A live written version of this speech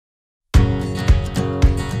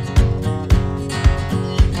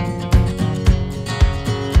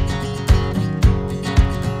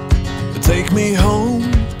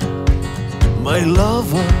my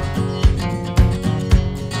lover,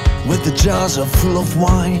 with the jars are full of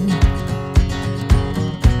wine.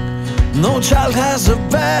 No child has a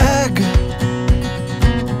bag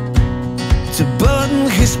to burden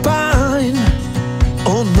his spine.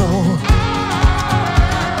 Oh no,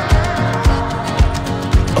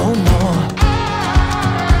 oh no.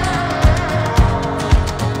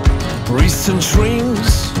 Priests and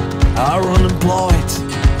shrinks are unemployed.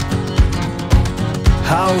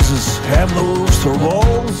 Houses have no roofs or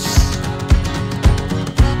walls.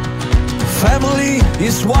 Family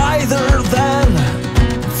is wider than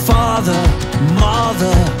father,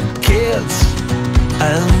 mother, kids,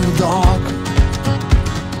 and dog.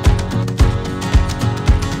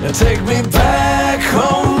 Take me back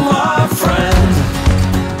home, my friend,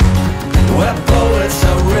 where poets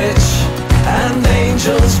are rich and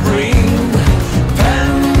angels bring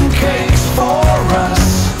pancakes for us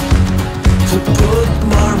to put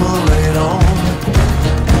marmalade on.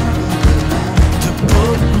 To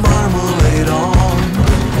put marmalade on.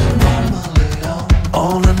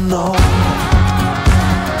 On and on.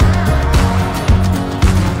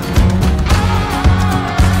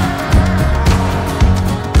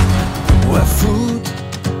 Where food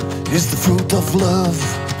is the fruit of love,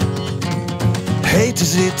 hate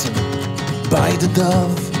is eaten by the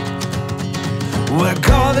dove. Where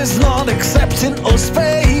God is not accepting our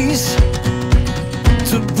space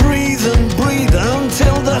to breathe and breathe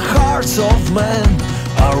until the hearts of men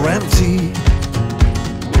are empty.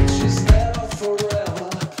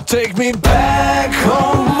 Take me back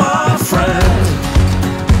home, my friend,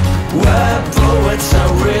 where poets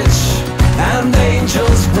are rich and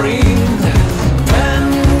angels breathe